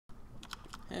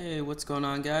Hey, what's going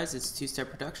on, guys? It's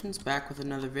TwoStepProductions back with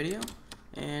another video,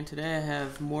 and today I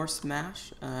have more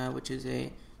Smash, which is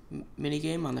a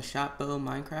minigame on the Shotbow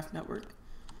Minecraft network,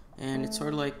 and it's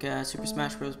sort of like Super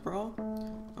Smash Bros. Brawl,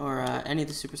 or any of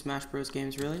the Super Smash Bros.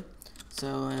 Games really.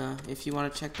 So if you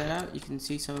want to check that out, you can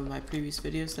see some of my previous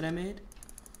videos that I made.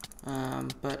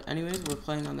 But anyways, we're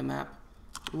playing on the map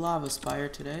Lava Spire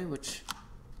today, which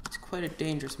is quite a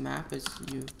dangerous map, as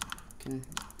you can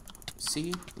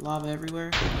see. Lava everywhere.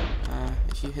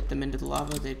 If you hit them into the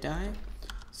lava, they die.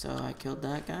 So I killed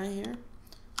that guy here,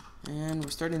 and we're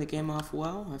starting the game off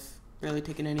well. I've barely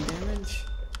taken any damage,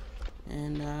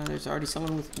 and there's already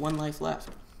someone with 1 life left.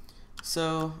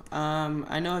 So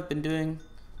I know I've been doing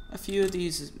a few of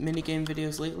these minigame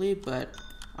videos lately, but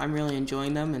I'm really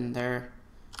enjoying them, and they're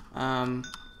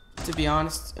to be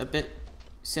honest, a bit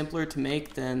simpler to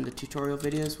make than the tutorial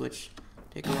videos, which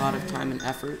take a lot of time and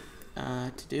effort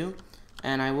to do.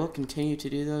 And I will continue to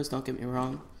do those, don't get me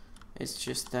wrong. It's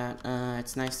just that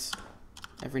it's nice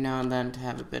every now and then to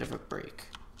have a bit of a break.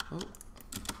 Oh.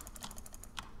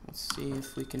 Let's see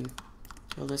if we can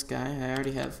kill this guy. I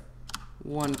already have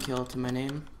 1 kill to my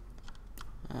name.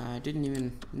 I didn't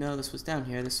even know this was down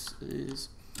here. This is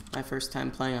my first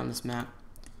time playing on this map.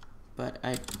 But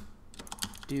I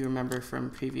do remember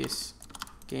from previous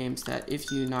games that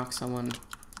if you knock someone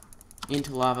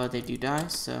into lava, they do die,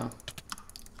 so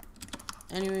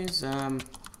anyways,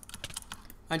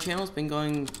 my channel's been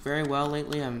going very well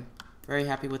lately. I'm very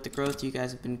happy with the growth. You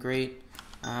guys have been great.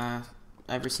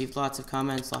 I've received lots of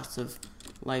comments, lots of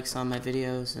likes on my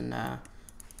videos, and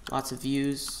lots of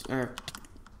views, or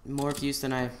more views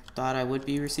than I thought I would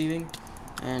be receiving.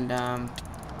 And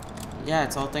yeah,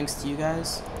 it's all thanks to you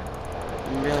guys.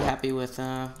 I'm really happy with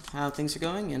how things are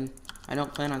going, and I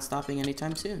don't plan on stopping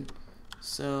anytime soon.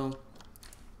 So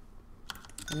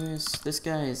anyways, this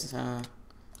guy is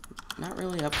not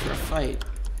really up for a fight,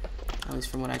 at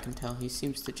least from what I can tell. He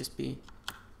seems to just be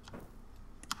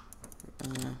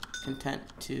content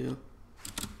to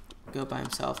go by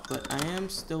himself, but I am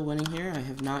still winning here. I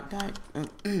have not died.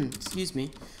 Excuse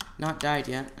me, not died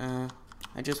yet.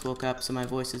 I just woke up, so my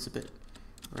voice is a bit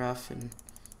rough, and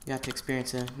you got to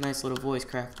experience a nice little voice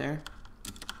crack there.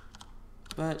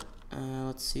 But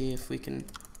let's see if we can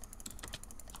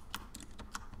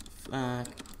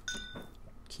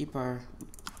keep our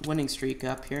winning streak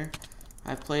up here.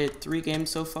 I've played 3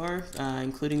 games so far,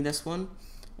 including this one,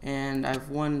 and I've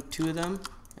won 2 of them,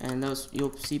 and those,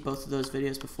 you'll see both of those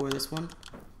videos before this one.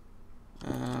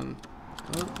 Oh,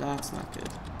 that's not good.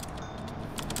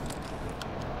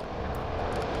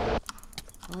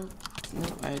 Oh,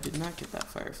 no, I did not get that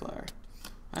fire flower.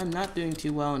 I'm not doing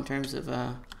too well in terms of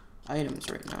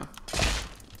items right now,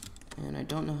 and I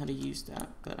don't know how to use that,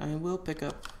 but I will pick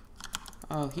up.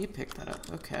 Oh, he picked that up.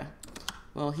 Okay.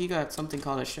 Well, he got something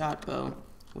called a shot bow,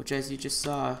 which, as you just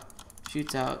saw,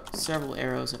 shoots out several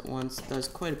arrows at once, does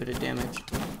quite a bit of damage.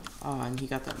 Oh, and he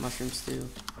got that mushroom stew.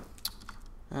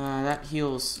 That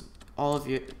heals all of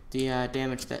the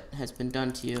damage that has been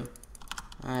done to you,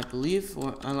 I believe,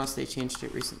 or unless they changed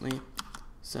it recently.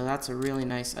 So that's a really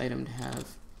nice item to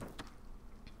have.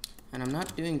 And I'm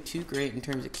not doing too great in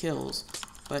terms of kills,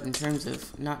 but in terms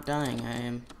of not dying, I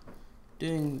am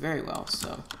doing very well,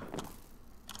 so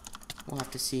we'll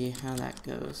have to see how that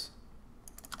goes.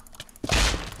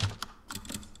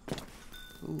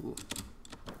 Ooh,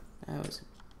 that was a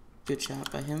good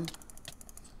shot by him.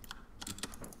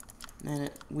 And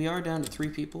we are down to 3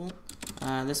 people.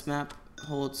 This map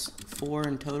holds 4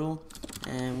 in total,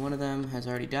 and 1 of them has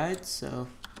already died, so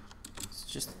it's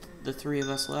just the 3 of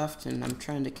us left, and I'm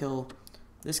trying to kill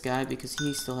this guy because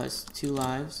he still has 2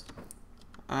 lives.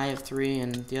 I have 3,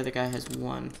 and the other guy has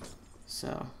 1,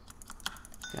 so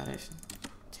gotta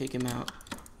take him out.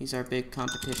 He's our big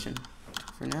competition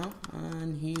for now,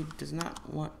 and he does not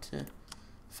want to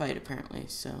fight apparently,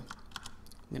 so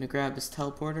I'm gonna grab this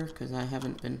teleporter because I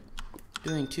haven't been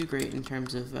doing too great in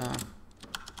terms of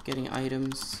getting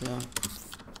items, so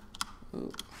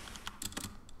ooh.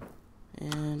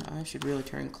 And I should really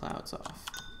turn clouds off,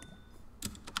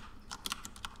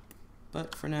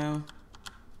 but for now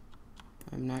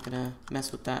I'm not gonna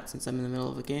mess with that since I'm in the middle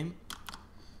of a game.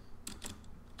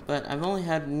 But I've only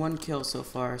had 1 kill so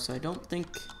far, so I don't think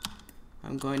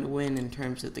I'm going to win in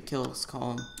terms of the kills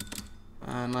column,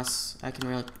 unless I can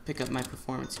really pick up my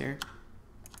performance here.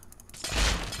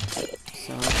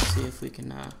 So let's see if we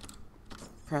can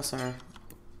press our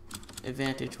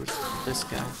advantage with this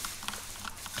guy.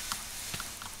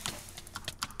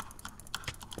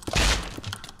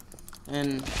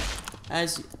 And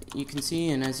as you can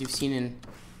see, and as you've seen in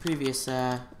previous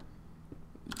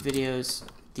videos,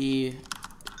 the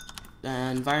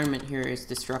environment here is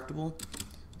destructible,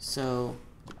 so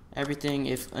everything,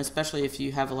 especially if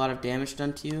you have a lot of damage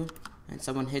done to you and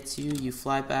someone hits you, you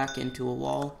fly back into a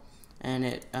wall and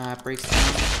it breaks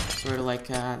down, sort of like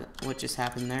what just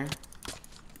happened there.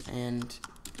 And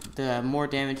the more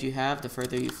damage you have, the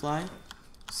further you fly.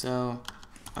 So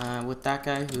with that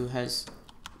guy who has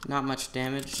not much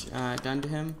damage done to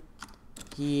him,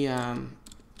 he's not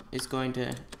going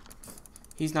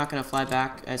to fly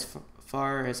back as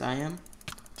far as I am.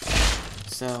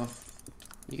 So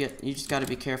you just got to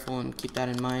be careful and keep that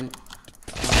in mind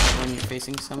when you're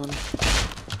facing someone,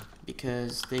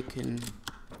 because they can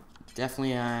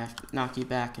definitely knock you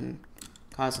back and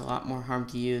cause a lot more harm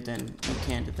to you than you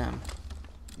can to them,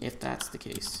 if that's the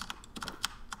case.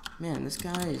 Man, this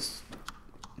guy is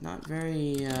not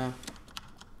very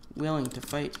willing to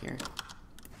fight here.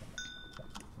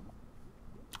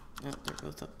 Oh, they're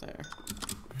both up there.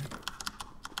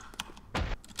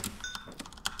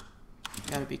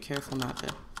 Gotta be careful not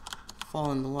to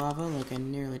fall in the lava like I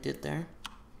nearly did there.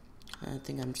 I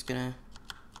think I'm just gonna...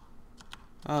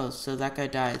 Oh, so that guy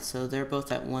died, so they're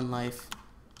both at 1 life.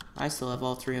 I still have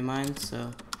all 3 of mine,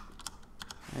 so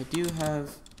I do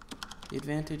have the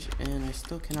advantage, and I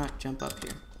still cannot jump up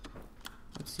here.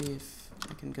 Let's see if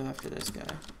I can go after this guy.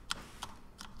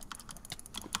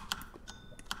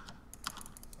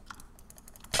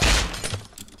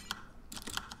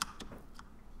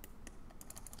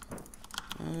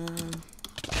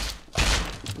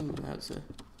 Ooh, that was a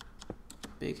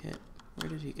big hit. Where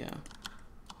did he go? I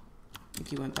think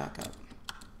he went back up.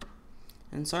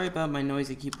 And sorry about my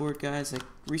noisy keyboard, guys. I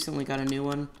recently got a new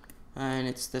one, and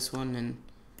it's this one, and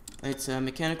it's a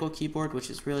mechanical keyboard, which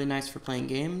is really nice for playing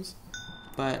games,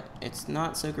 but it's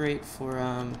not so great for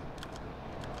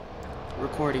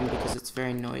recording because it's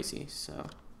very noisy. So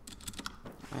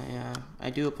I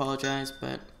do apologize,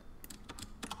 but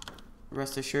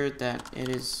rest assured that it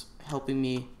is helping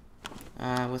me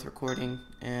with recording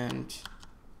and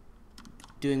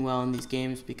doing well in these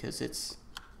games, because it's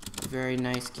a very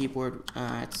nice keyboard.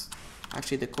 It's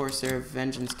actually the Corsair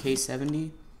Vengeance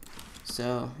K70,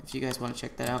 so if you guys want to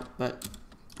check that out, but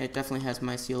it definitely has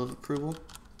my seal of approval.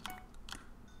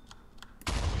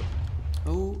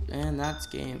 Oh, and that's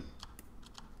game.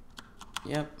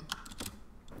 Yep,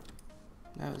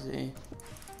 that was a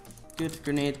good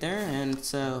grenade there, and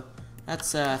so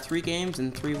that's 3 games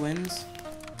and 3 wins.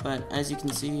 But as you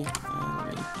can see,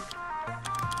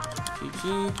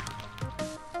 GG.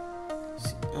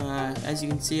 As you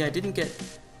can see, I didn't get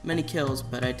many kills,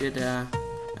 but I did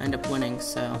end up winning,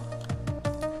 so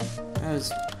that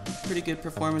was a pretty good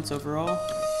performance overall.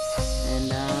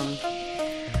 And I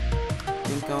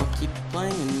think I'll keep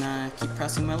playing and keep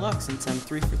pressing my luck, since I'm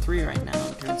 3 for 3 right now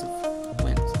in terms of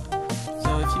wins.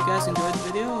 So if you guys enjoyed the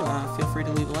video, feel free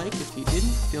to leave a like. If you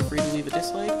didn't, feel free to leave a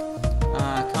dislike.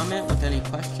 Comment with any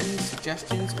questions,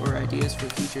 suggestions, or ideas for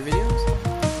future videos.